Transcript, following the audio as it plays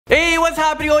What's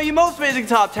happening, all you most amazing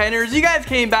top 10ers? You guys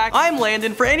came back. I'm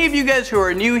Landon. For any of you guys who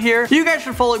are new here, you guys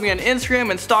should follow me on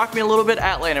Instagram and stalk me a little bit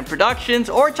at Landon Productions,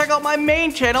 or check out my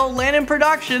main channel, Landon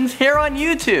Productions, here on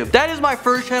YouTube. That is my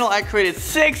first channel I created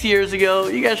 6 years ago.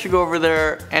 You guys should go over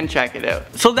there and check it out.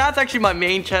 So that's actually my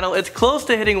main channel. It's close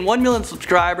to hitting 1 million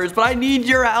subscribers, but I need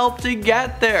your help to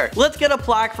get there. Let's get a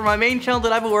plaque for my main channel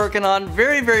that I've been working on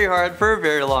very hard for a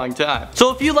very long time.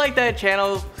 So if you like that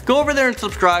channel, go over there and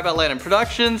subscribe at Landon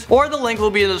Productions, or the link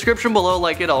will be in the description below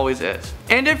like it always is.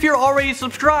 And if you're already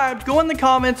subscribed, go in the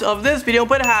comments of this video and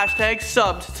put hashtag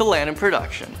subbed to Landon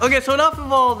Production. Okay, so enough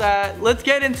of all that, let's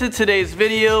get into today's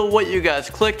video, what you guys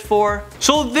clicked for.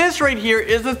 So this right here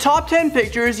is the top 10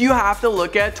 pictures you have to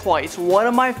look at twice, one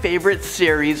of my favorite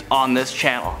series on this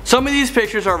channel. Some of these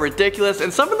pictures are ridiculous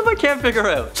and some of them I can't figure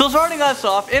out. So starting us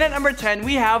off, in at number 10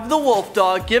 we have the wolf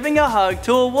dog giving a hug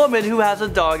to a woman who has a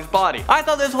dog's body. I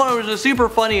thought this one was just super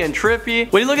funny and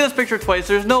trippy. When you look at this picture twice,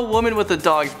 there's no woman with a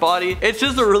dog's body. It's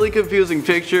just a really confusing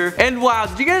picture. And wow,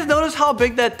 did you guys notice how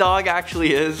big that dog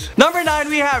actually is? Number 9,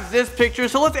 we have this picture.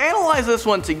 So let's analyze this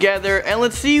one together and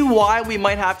let's see why we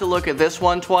might have to look at this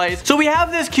one twice. So we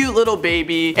have this cute little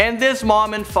baby and this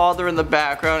mom and father in the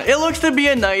background. It looks to be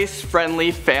a nice,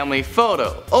 friendly family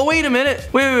photo. Oh, wait a minute.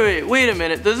 Wait a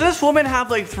minute. Does this woman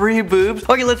have like 3 boobs?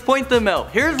 Okay, let's point them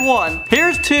out. Here's 1,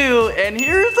 here's 2, and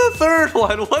here's the 3rd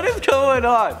one. What is going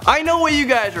on? I know what you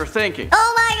guys are thinking.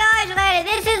 Oh my gosh, Landon,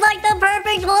 this is like the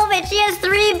perfect woman. She has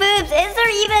 3 boobs. Is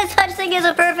there even such thing as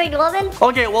a perfect woman?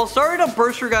 Okay, well, sorry to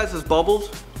burst your guys' bubbles,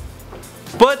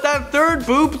 but that 3rd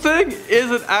boob thing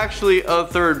isn't actually a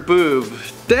 3rd boob.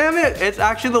 Damn it, it's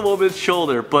actually the woman's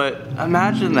shoulder, but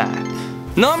imagine that.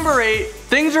 Number 8,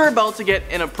 things are about to get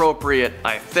inappropriate,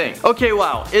 I think. Okay,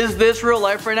 wow, is this real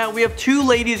life right now? We have 2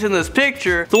 ladies in this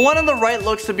picture. The one on the right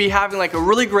looks to be having like a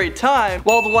really great time,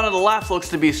 while the one on the left looks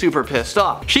to be super pissed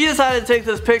off. She decided to take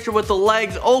this picture with the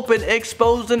legs open,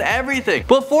 exposed, and everything.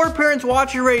 But for parents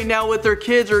watching right now with their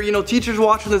kids, or teachers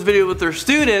watching this video with their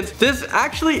students, this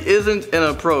actually isn't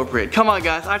inappropriate. Come on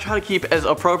guys, I try to keep as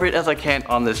appropriate as I can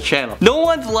on this channel. No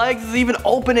one's legs is even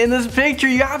open in this picture.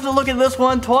 You have to look at this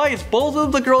one twice. Both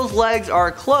of the girl's legs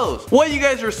are closed. What you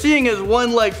guys are seeing is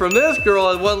one leg from this girl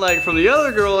and one leg from the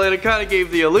other girl, and it kind of gave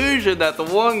the illusion that the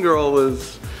one girl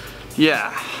was,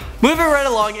 yeah. Moving right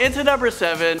along into number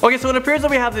 7. Okay, so it appears that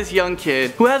we have this young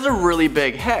kid who has a really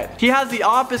big head. He has the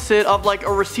opposite of like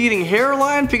a receding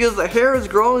hairline because the hair is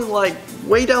growing like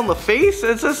way down the face.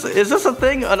 Is this a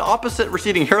thing? An opposite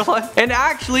receding hairline? And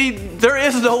actually, there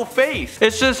is no face.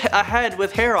 It's just a head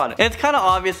with hair on it. And it's kind of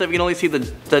obvious that we can only see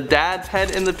the dad's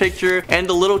head in the picture, and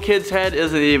the little kid's head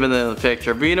isn't even in the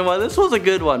picture. But you know what? This was a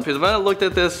good one because when I looked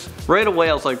at this right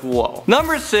away, I was like, whoa.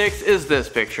 Number 6 is this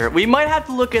picture. We might have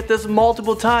to look at this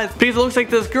multiple times because it looks like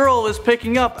this girl is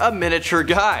picking up a miniature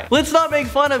guy. Let's not make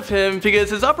fun of him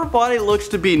because his upper body looks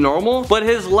to be normal, but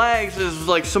his legs is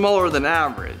like smaller than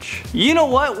average. You know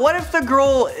what? What if the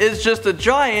girl is just a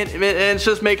giant and it's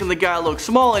just making the guy look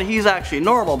small and he's actually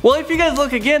normal? Well, if you guys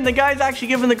look again, the guy's actually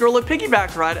giving the girl a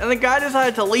piggyback ride, and the guy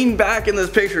decided to lean back in this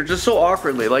picture just so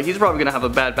awkwardly, like he's probably gonna have a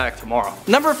bad back tomorrow.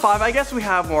 Number 5, I guess we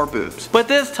have more boobs. But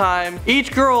this time,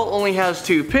 each girl only has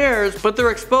 2 pairs, but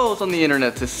they're exposed on the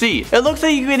internet to see. It looks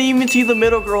like you can even see the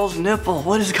middle girl's nipple.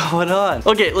 What is going on?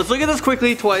 Okay, let's look at this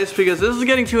quickly twice because this is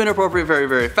getting too inappropriate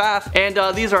very fast. And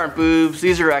these aren't boobs,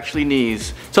 these are actually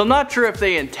knees. So I'm not sure if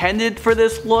they intended for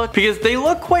this look because they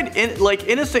look quite like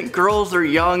innocent girls. They're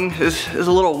young. Is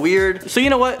a little weird. So you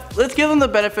know what? Let's give them the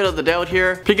benefit of the doubt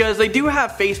here because they do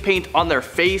have face paint on their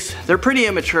face. They're pretty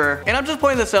immature. And I'm just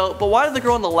pointing this out, but why did the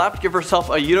girl on the left give herself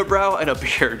a unibrow and a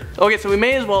beard? Okay, so we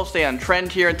may as well stay on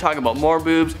trend here and talk about more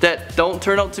boobs that don't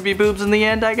turn out to be boobs in the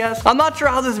end, I guess. I'm not sure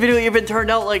how this video even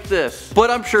turned out like this, but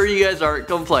I'm sure you guys aren't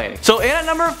complaining. So in at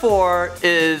number 4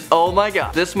 is, oh my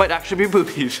god, this might actually be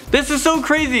boobies. This is so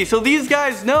crazy. So these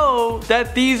guys know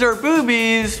that these are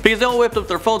boobies because they all whipped up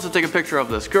their phones to take a picture of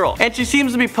this girl. And she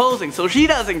seems to be posing, so she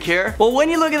doesn't care. Well, when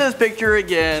you look at this picture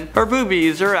again, her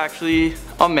boobies are actually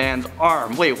a man's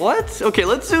arm. Wait, what? Okay,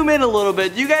 let's zoom in a little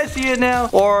bit. Do you guys see it now?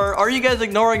 Or are you guys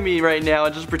ignoring me right now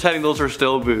and just pretending those are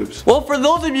still boobs? Well, for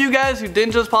those of you guys who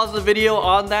didn't just pause the video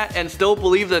on that and still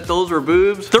believe that those were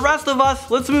boobs, the rest of us,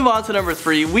 let's move on to number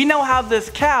 3. We now have this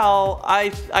cow, I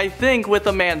think, with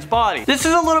a man's body. This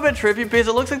is a little bit trippy because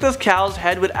it looks like this cow's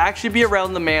head would actually be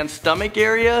around the man's stomach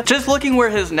area, just looking where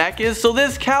his neck is. So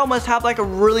this cow must have like a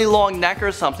really long neck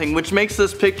or something, which makes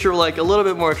this picture like a little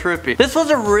bit more trippy. This was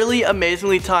a really amazingly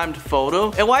amazingly timed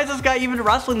photo. And why is this guy even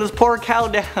wrestling this poor cow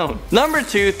down? Number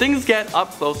 2, things get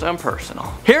up close and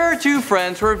personal. Here are two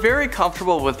friends who are very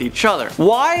comfortable with each other.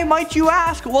 Why, might you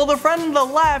ask? Well, the friend on the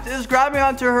left is grabbing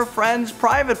onto her friend's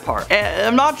private part. And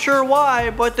I'm not sure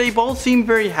why, but they both seem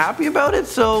very happy about it,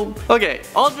 so... Okay,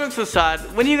 all jokes aside,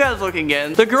 when you guys look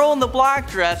again, the girl in the black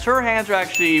dress, her hands are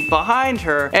actually behind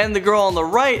her, and the girl on the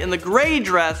right in the gray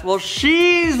dress, well,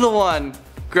 she's the one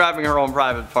grabbing her own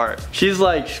private part. She's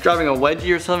like grabbing a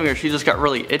wedgie or something, or she just got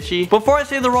really itchy. Before I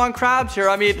say the wrong crabs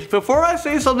here, before I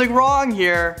say something wrong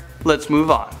here, let's move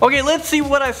on. Okay, let's see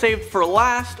what I saved for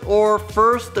last or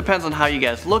first, depends on how you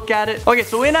guys look at it. Okay,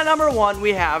 so in at number 1,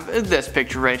 we have this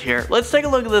picture right here. Let's take a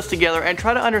look at this together and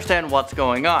try to understand what's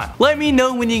going on. Let me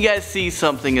know when you guys see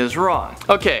something is wrong.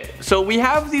 Okay, so we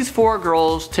have these 4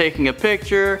 girls taking a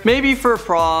picture, maybe for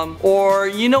prom, or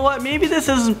you know what, maybe this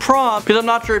isn't prom, because I'm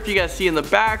not sure if you guys see in the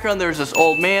background, there's this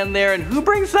old man there, and who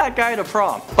brings that guy to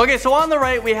prom? Okay, so on the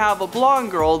right, we have a blonde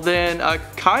girl, then a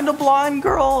kind of blonde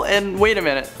girl, and wait a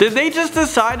minute. Did they just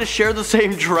decide to share the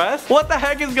same dress? What the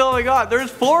heck is going on?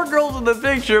 There's 4 girls in the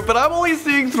picture, but I'm only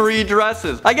seeing 3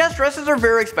 dresses. I guess dresses are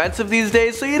very expensive these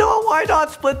days, so you know what? Why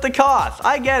not split the cost?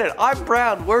 I get it. I'm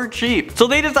proud. We're cheap. So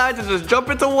they decided to just jump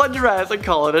into one dress and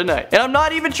call it a night. And I'm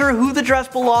not even sure who the dress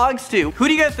belongs to. Who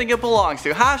do you guys think it belongs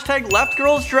to? Hashtag left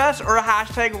girl's dress or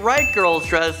hashtag right girl's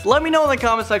dress? Let me know in the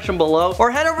comment section below,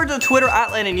 or head over to Twitter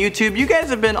at Landon YouTube. You guys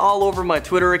have been all over my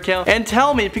Twitter account, and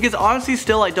tell me, because honestly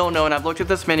still I don't know, and I've looked at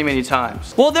this many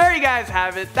times. Well, there you guys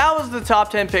have it. That was the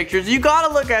top 10 pictures. You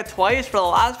gotta look at twice. For the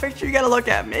last picture, you gotta look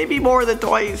at maybe more than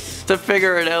twice to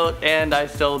figure it out, and I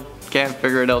still can't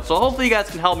figure it out. So hopefully you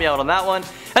guys can help me out on that one.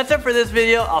 That's it for this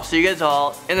video. I'll see you guys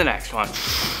all in the next one.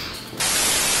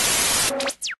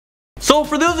 So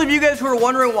for those of you guys who are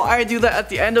wondering why I do that at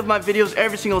the end of my videos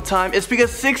every single time, it's because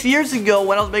 6 years ago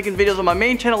when I was making videos on my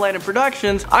main channel, Landon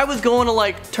Productions, I was going to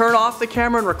like turn off the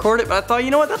camera and record it, but I thought,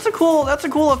 you know what, that's a cool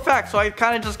effect, so I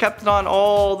kind of just kept it on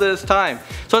all this time.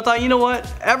 So I thought, you know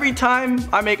what, every time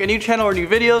I make a new channel or new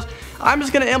videos, I'm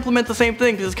just gonna implement the same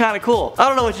thing because it's kind of cool. I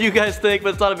don't know what you guys think, but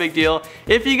it's not a big deal.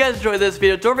 If you guys enjoyed this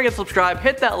video, don't forget to subscribe,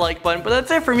 hit that like button. But that's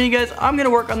it for me, guys. I'm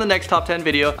gonna work on the next top 10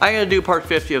 video. I'm gonna do part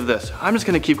 50 of this. I'm just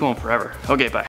gonna keep going forever. Okay, bye.